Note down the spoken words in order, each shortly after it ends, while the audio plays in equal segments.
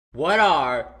What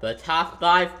are the top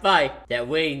 5 fights that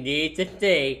we need to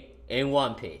see in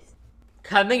One Piece?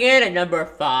 Coming in at number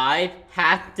 5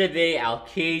 has to be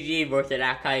Aokiji vs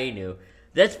Akainu.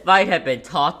 This fight has been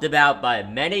talked about by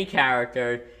many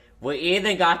characters. We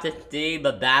even got to see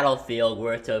the battlefield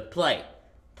where it took place,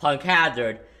 Punk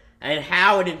Hazard, and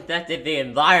how it infected the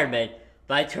environment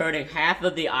by turning half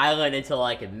of the island into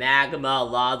like magma,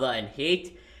 lava, and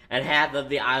heat, and half of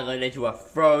the island into a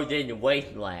frozen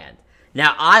wasteland.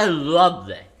 Now, I loved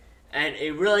it, and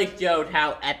it really showed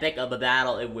how epic of a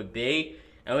battle it would be,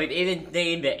 and we've even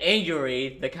seen the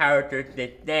injuries the characters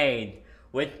sustained,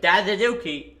 with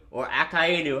Sasuke or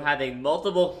Akainu having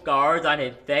multiple scars on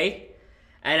his face,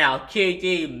 and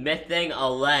Aokiji missing a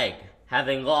leg,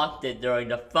 having lost it during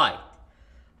the fight.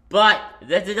 But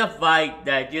this is a fight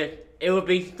that it would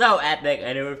be so epic,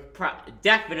 and it was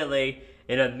definitely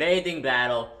an amazing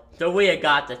battle, so we had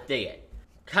got to see it.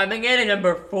 Coming in at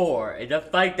number 4 is a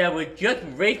fight that was just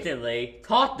recently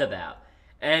talked about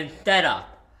and set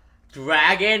up.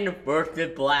 Dragon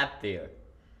vs Blackbeard.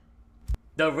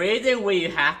 The reason we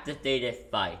have to see this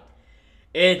fight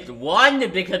is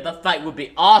 1, because the fight would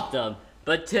be awesome,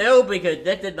 but 2, because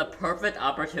this is the perfect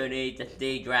opportunity to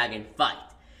see Dragon fight.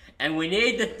 And we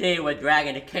need to see what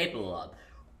Dragon is capable of,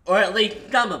 or at least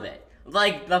some of it.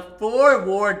 Like before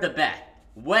War the Best,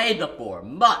 way before,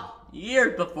 months,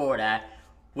 years before that,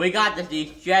 we got to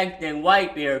see Shanks and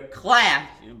Whitebeard clash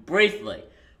briefly.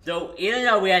 So even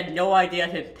though we had no idea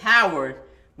his powers,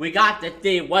 we got to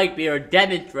see Whitebeard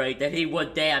demonstrate that he was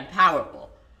damn powerful.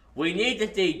 We need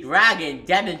to see Dragon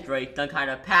demonstrate some kind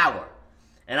of power.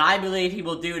 And I believe he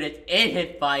will do this in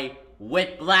his fight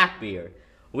with Blackbeard.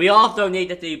 We also need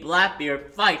to see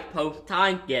Blackbeard fight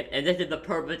post-time skip, and this is the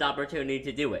perfect opportunity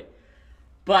to do it.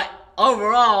 But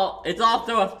overall, it's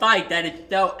also a fight that is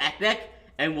so epic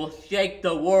and will shake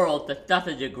the world to such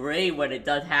a degree when it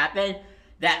does happen,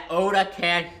 that Oda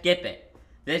can't skip it.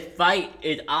 This fight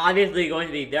is obviously going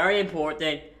to be very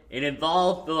important. It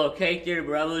involves the location of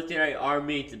Revolutionary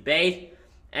Army's base,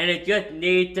 and it just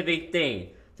needs to be seen.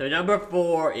 So number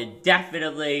 4 is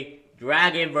definitely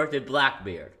Dragon vs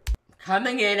Blackbeard.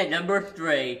 Coming in at number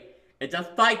 3, it's a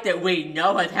fight that we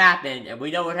know has happened, and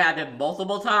we know it happened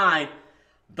multiple times,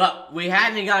 but we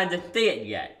haven't gotten to see it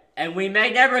yet. And we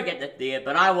may never get to see it,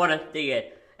 but I want to see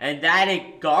it. And that is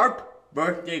Garp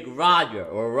versus Roger,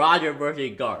 or Roger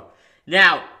versus Garp.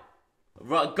 Now,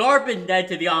 Garp is said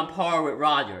to be on par with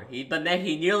Roger, but then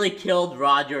he nearly killed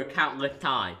Roger countless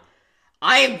times.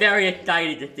 I am very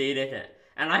excited to see this,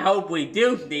 and I hope we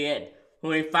do see it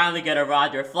when we finally get a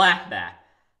Roger flashback.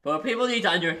 But what people need to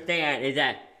understand is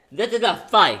that this is a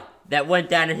fight that went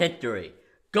down in history.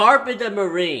 Garp is a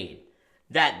Marine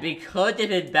that, because of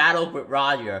his battle with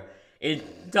Roger, is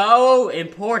so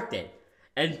important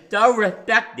and so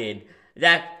respected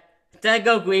that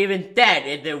Sengoku even said,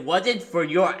 if it wasn't for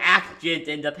your actions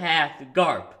in the past,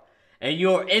 Garp, and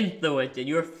your influence and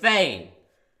your fame,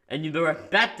 and the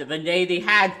respect that the Navy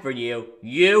had for you,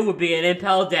 you would be an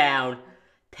impel down,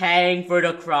 paying for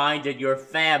the crimes of your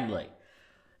family.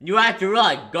 You have to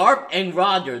realize, Garp and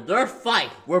Roger, their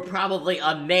fights were probably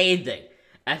amazing.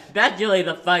 Especially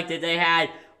the fight that they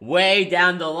had way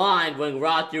down the line when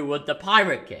Roger was the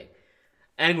Pirate King.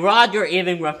 And Roger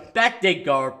even respected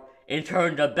Garp in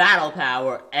terms of battle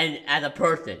power and as a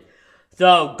person.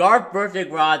 So Garp versus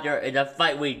Roger is a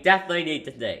fight we definitely need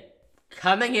to see.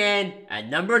 Coming in at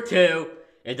number 2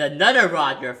 is another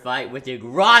Roger fight, which is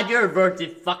Roger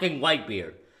versus fucking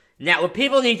Whitebeard. Now what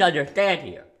people need to understand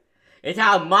here is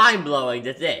how mind-blowing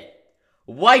this is.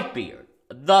 Whitebeard,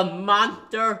 the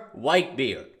monster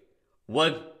Whitebeard,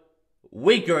 was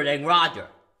weaker than Roger.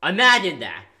 Imagine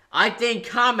that. I think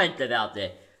comments about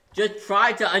this. Just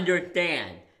try to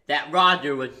understand that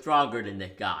Roger was stronger than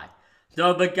this guy.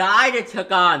 So the guy that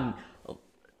took on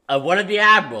one of the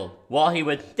admirals while he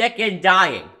was sick and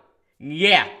dying.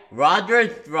 Yeah, Roger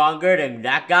is stronger than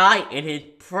that guy in his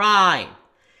prime.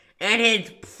 In his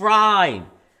prime.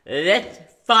 These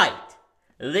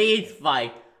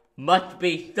fights must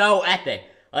be so epic.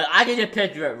 Like, I can just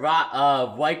picture it,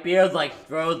 Whitebeard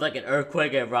throws like an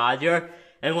earthquake at Roger,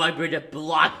 and Whitebeard just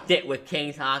blocks it with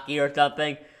King's Hockey or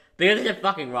something. Because it's just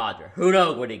fucking Roger. Who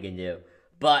knows what he can do.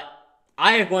 But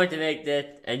I am going to make this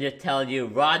and just tell you,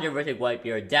 Roger versus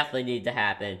Whitebeard definitely needs to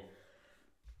happen.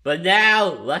 But now,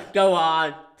 let's go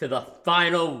on to the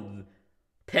final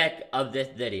pick of this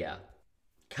video.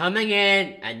 Coming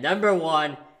in at number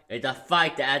 1 is a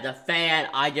fight that, as a fan,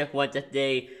 I just want to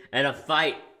see, and a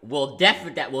fight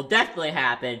that will definitely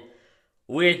happen.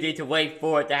 We just need to wait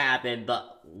for it to happen,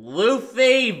 but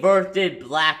Luffy versus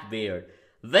Blackbeard.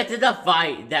 This is a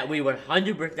fight that we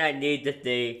 100% need to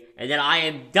see, and that I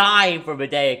am dying for the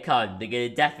day it comes, because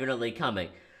it's definitely coming.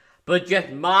 But just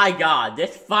my god,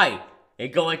 this fight is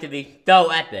going to be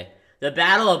so epic. The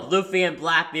battle of Luffy and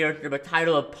Blackbeard for the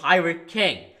title of Pirate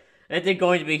King. This is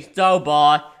going to be so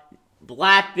boss.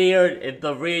 Blackbeard is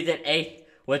the reason Ace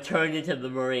was turned into the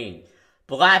Marine.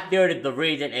 Blackbeard is the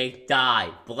reason Ace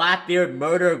died. Blackbeard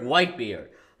murdered Whitebeard.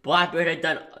 Blackbeard had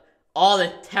done all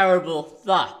this terrible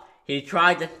stuff. He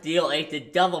tried to steal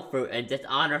Ace's devil fruit and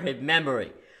dishonor his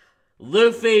memory.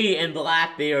 Luffy and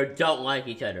Blackbeard don't like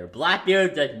each other.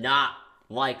 Blackbeard does not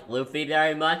like Luffy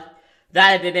very much.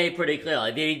 That has been made pretty clear.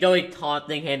 Like, he's always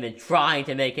taunting him and trying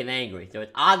to make him angry. So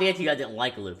it's obvious he doesn't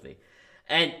like Luffy.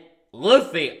 And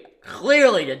Luffy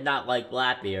clearly does not like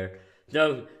Blackbeard.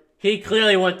 So he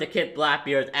clearly wants to kick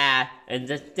Blackbeard's ass. And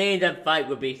the seeing them fight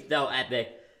would be so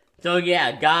epic. So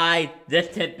yeah, guys,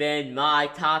 this has been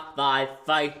my top 5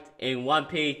 fights in One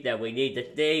Piece that we need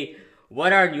to see.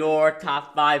 What are your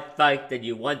top 5 fights that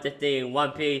you want to see in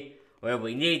One Piece? Or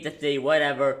we need to see,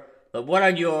 whatever. But what are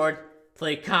yours?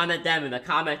 Please comment them in the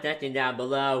comment section down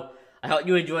below. I hope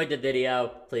you enjoyed the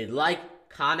video. Please like,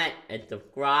 comment, and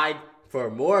subscribe for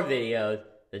more videos.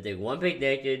 This is One Piece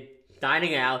Nation,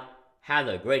 signing out. Have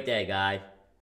a great day, guys.